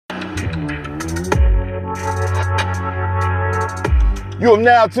You have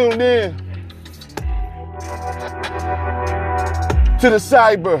now tuned in to the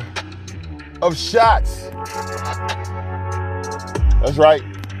cyber of shots. That's right.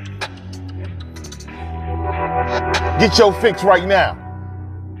 Get your fix right now.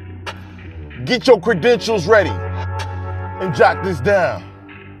 Get your credentials ready and jot this down.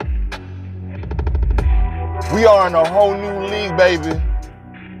 We are in a whole new league, baby.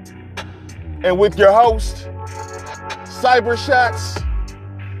 And with your host, Cyber Shots,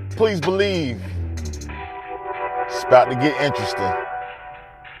 please believe it's about to get interesting.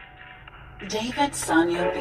 David Sonia